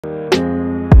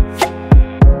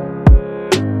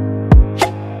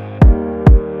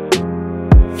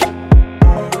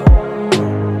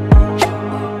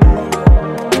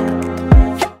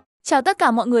Chào tất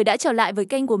cả mọi người đã trở lại với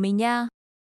kênh của mình nha.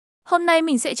 Hôm nay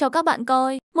mình sẽ cho các bạn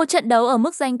coi một trận đấu ở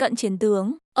mức danh cận chiến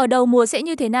tướng ở đầu mùa sẽ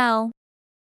như thế nào.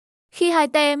 Khi hai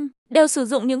team đều sử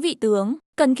dụng những vị tướng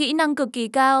cần kỹ năng cực kỳ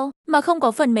cao mà không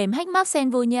có phần mềm hack map xen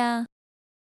vô nha.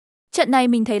 Trận này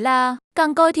mình thấy là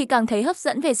càng coi thì càng thấy hấp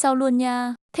dẫn về sau luôn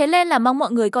nha. Thế nên là mong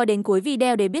mọi người coi đến cuối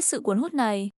video để biết sự cuốn hút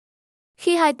này.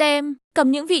 Khi hai team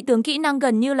cầm những vị tướng kỹ năng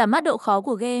gần như là mắt độ khó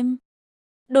của game,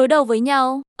 đối đầu với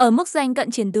nhau ở mức danh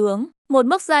cận chiến tướng, một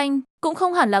mức danh cũng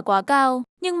không hẳn là quá cao,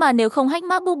 nhưng mà nếu không hack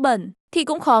map búp bẩn thì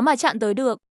cũng khó mà chạm tới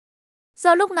được.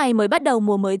 Do lúc này mới bắt đầu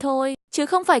mùa mới thôi, chứ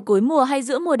không phải cuối mùa hay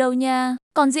giữa mùa đâu nha.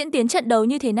 Còn diễn tiến trận đấu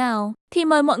như thế nào thì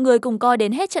mời mọi người cùng coi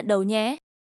đến hết trận đấu nhé.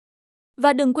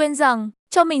 Và đừng quên rằng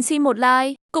cho mình xin một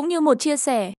like cũng như một chia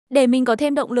sẻ để mình có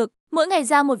thêm động lực mỗi ngày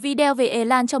ra một video về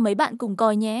Eland'or cho mấy bạn cùng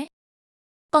coi nhé.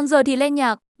 Còn giờ thì lên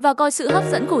nhạc và coi sự hấp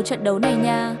dẫn của trận đấu này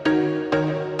nha.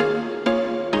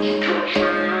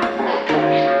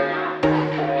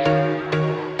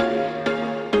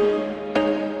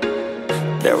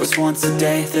 There was once a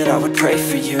day that I would pray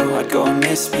for you. I'd go and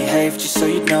misbehave just so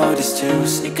you'd notice too.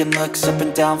 Sneaking looks up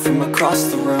and down from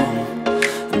across the room.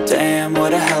 And damn,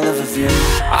 what a hell of a view.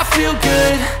 I feel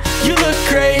good, you look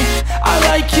great. I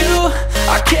like you,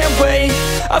 I can't wait.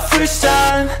 A first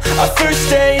time, a first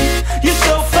date. You're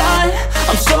so fine,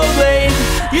 I'm so late.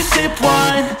 You sip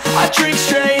wine, I drink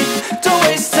straight. Don't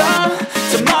waste time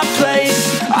to my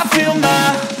place. I feel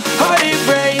my heart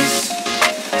erase.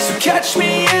 So catch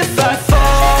me if I fall.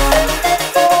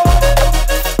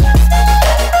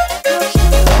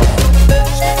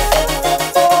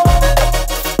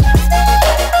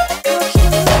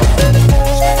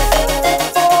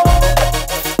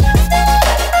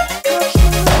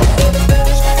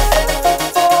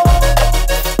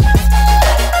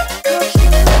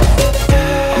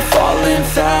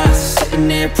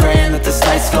 Praying that this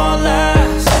night's gonna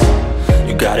last.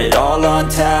 You got it all on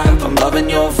tap. I'm loving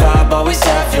your vibe, always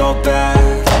have your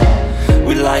back.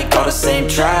 We like all the same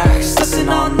tracks. Listen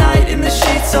all night in the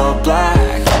sheets all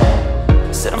black.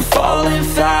 Said I'm falling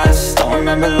fast. Don't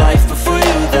remember life before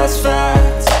you, that's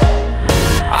fact.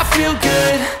 I feel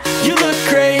good, you look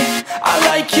great. I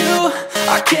like you,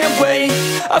 I can't wait.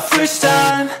 A first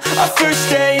time, a first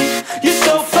date. You're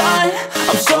so fine,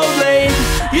 I'm so late.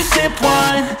 You sip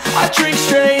wine, I drink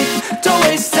straight. Don't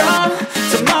waste time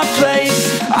to my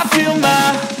place. I feel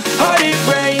my heart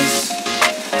erase.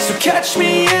 So catch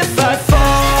me if I fall.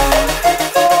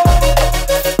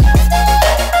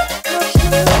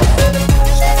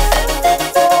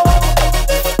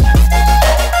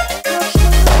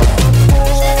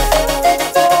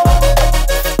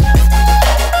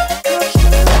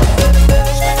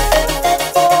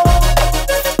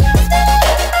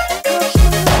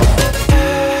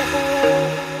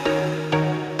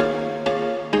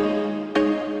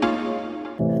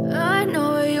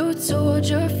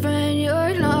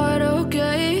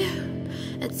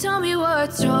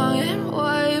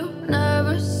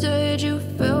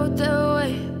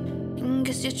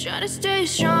 Try to stay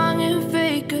strong and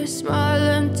fake a smile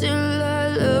until I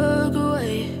look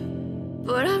away.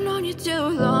 But I've known you too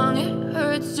long, it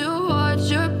hurts to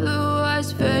watch your blue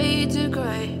eyes fade to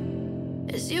grey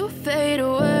as you fade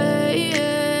away,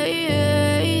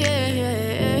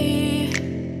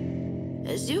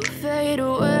 as you fade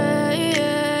away.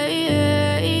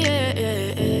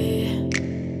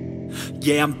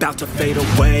 Yeah, I'm about to fade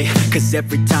away. Cause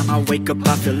every time I wake up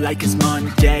I feel like it's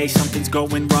Monday. Something's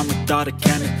going wrong with all the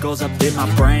chemicals up in my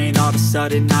brain. All of a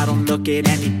sudden I don't look at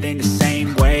anything the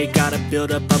same way. Gotta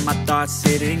build up of my thoughts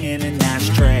sitting in an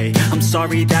ashtray. I'm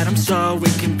sorry that I'm so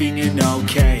inconvenient,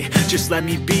 okay. Just let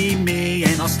me be me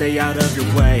and I'll stay out of your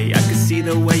way. I can see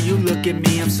the way you look at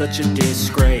me, I'm such a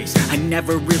disgrace. I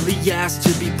never really asked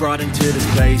to be brought into this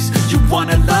place. You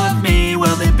wanna love me?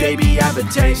 Well then baby I have a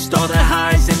taste. All the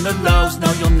highs and the lows,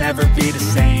 no you'll never be the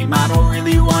same. I don't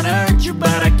really wanna hurt you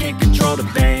but I can't control the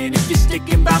pain. If you're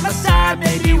sticking by my side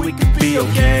maybe we could be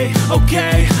okay.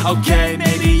 Okay,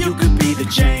 maybe you could be the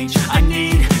change I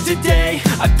need today.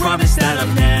 I promise that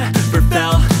I've never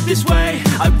felt this way.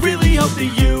 I really hope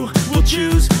that you will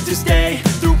choose to stay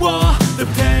through all the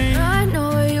pain. I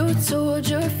know you told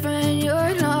your friend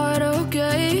you're not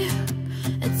okay,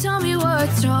 and tell me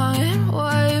what's wrong and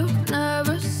why you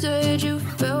never said you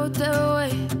felt that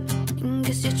way.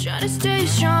 Guess you're trying to stay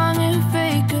strong and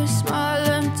fake a smile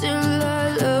until I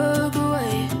look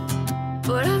away.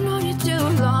 But I've known you too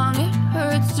long, it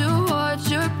hurts to watch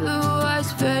your blue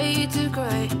eyes fade to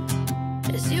grey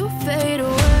as you fade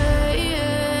away,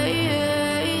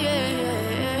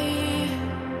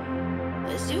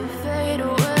 as you fade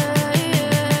away,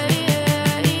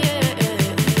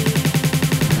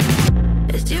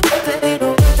 as you fade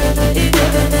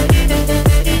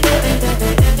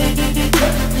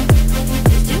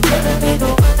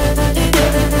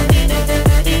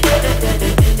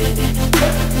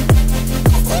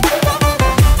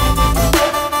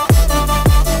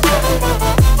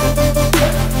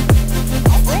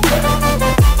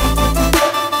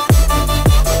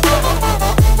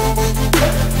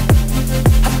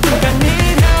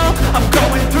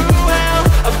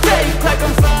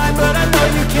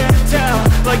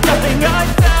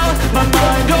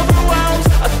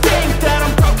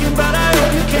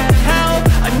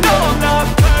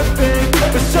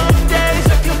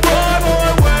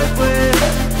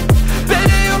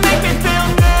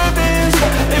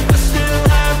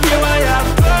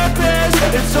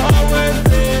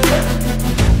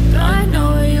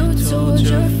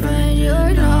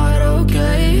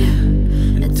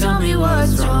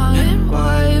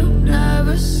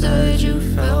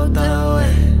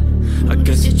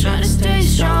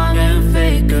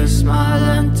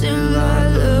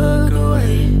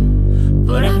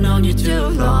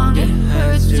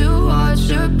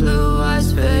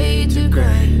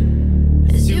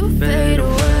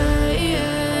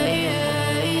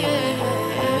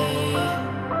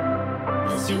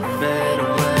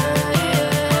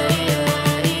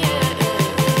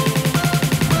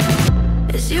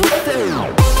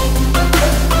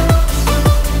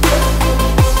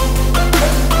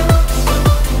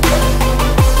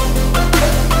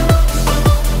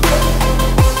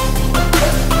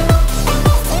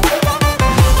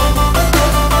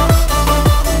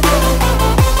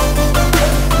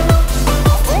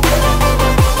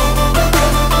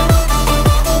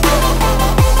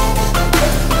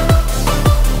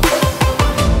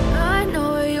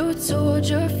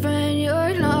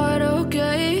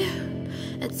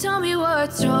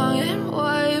strong and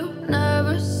why you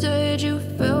never said you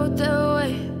felt that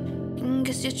way.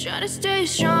 Guess you're trying to stay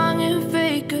strong and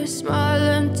fake a smile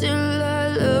until I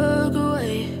look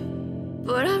away.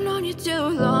 But I've known you too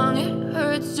long, it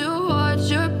hurts to watch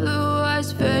your blue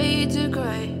eyes fade to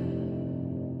gray.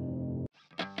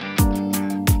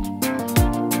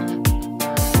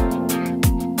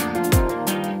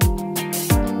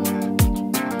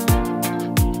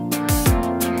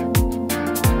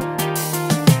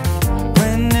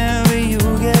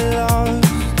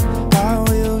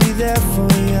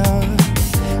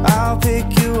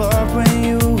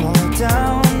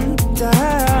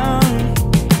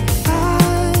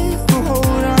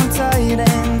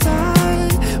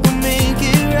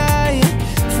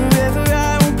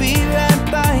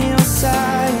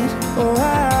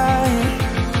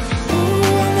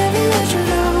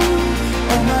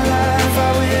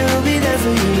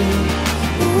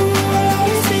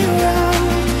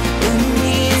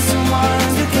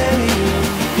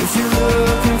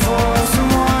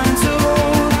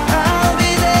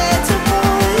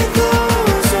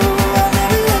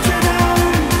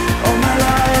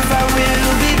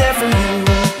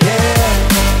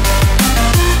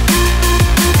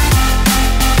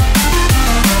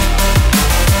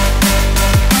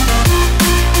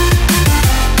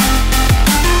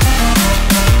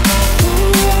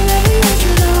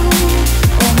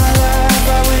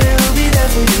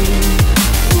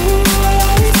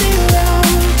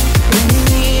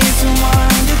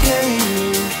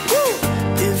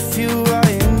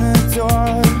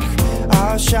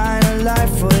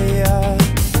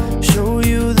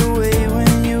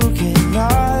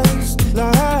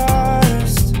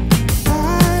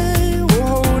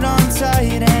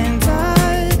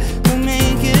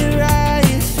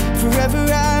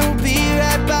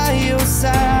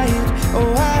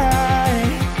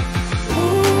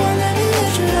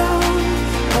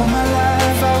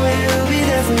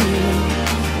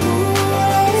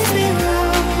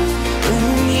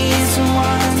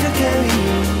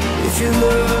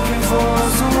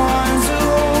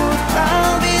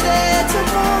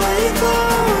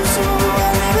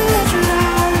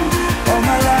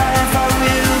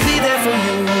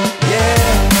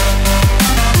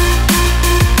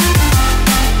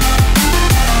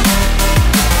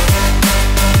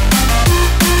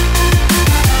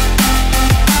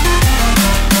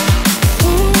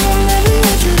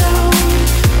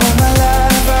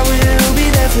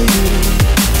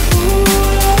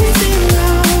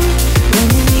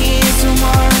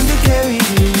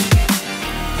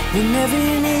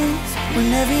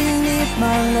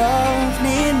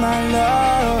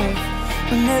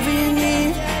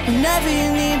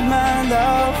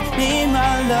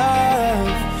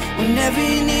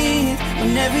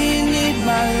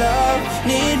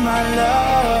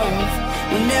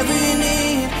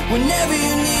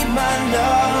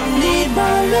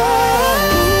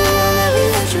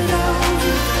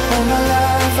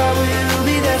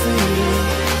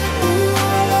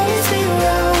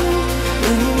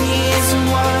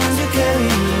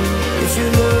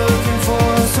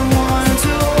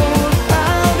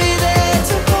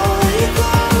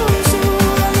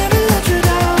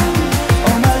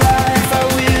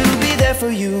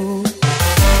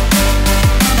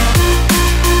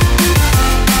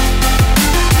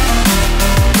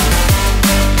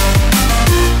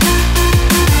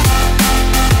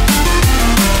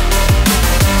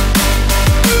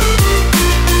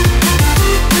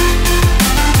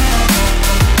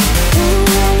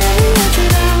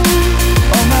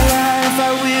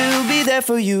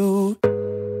 For you.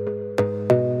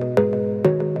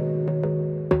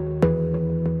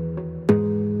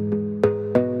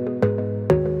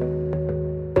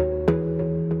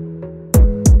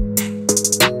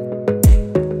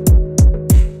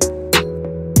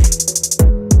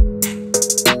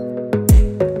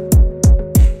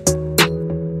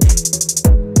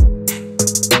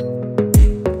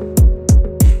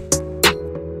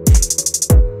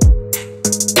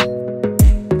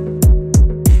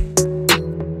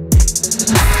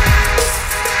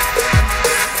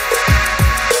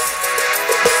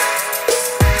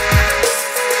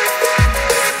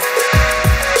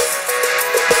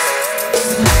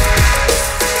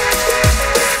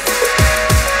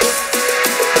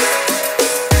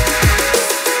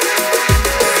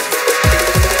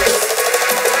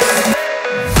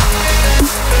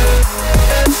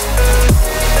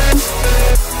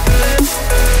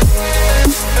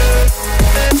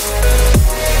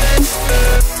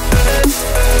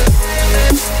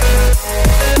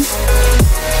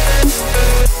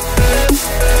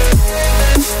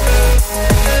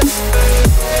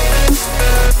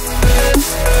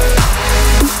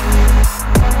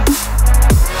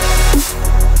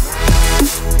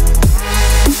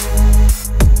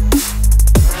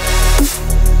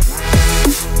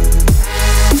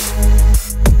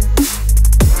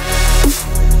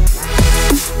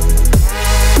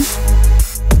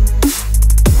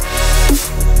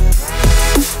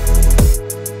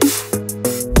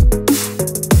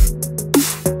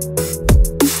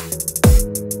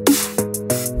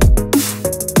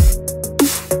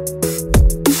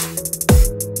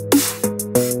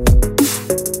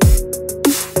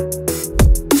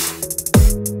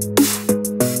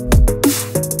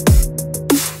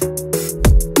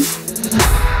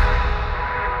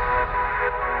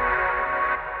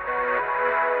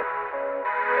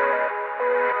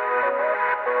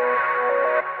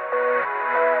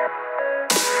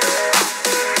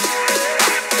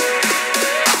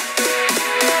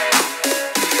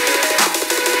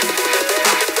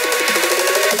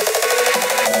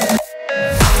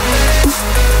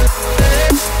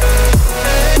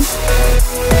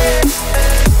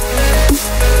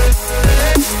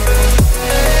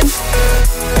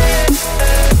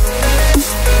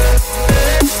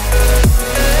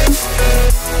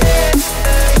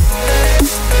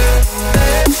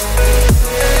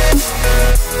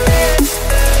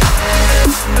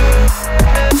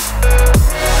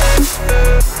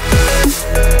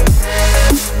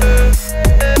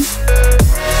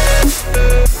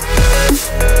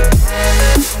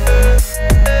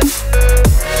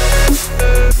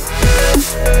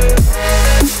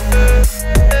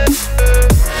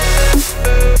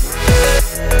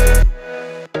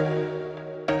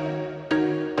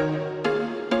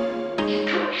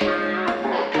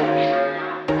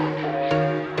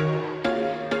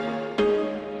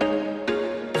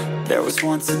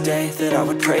 once a day that I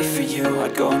would pray for you.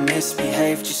 I'd go and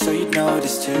misbehave just so you'd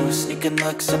notice too. Sneaking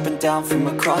looks up and down from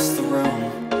across the room.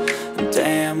 And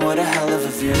damn, what a hell of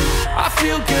a view. I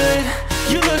feel good,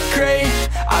 you look great,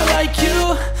 I like you,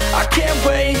 I can't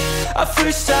wait. A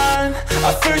first time,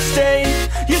 a first date,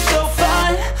 you're so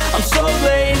fine, I'm so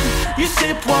late. You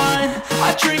sip wine,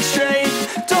 I drink straight.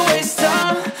 Don't waste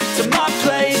time to my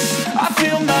place. I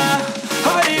feel my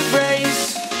heart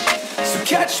erase. So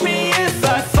catch me if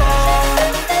I fall.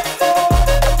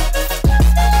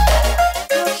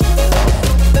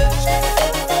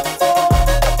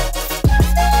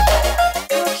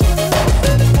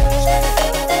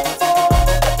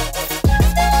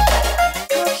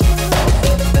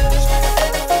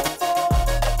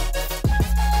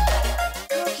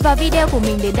 Và video của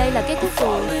mình đến đây là kết thúc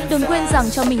rồi. Đừng quên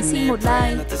rằng cho mình xin một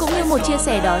like cũng như một chia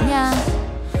sẻ đó nha.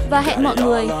 Và hẹn mọi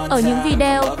người ở những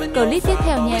video, clip tiếp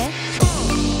theo nhé.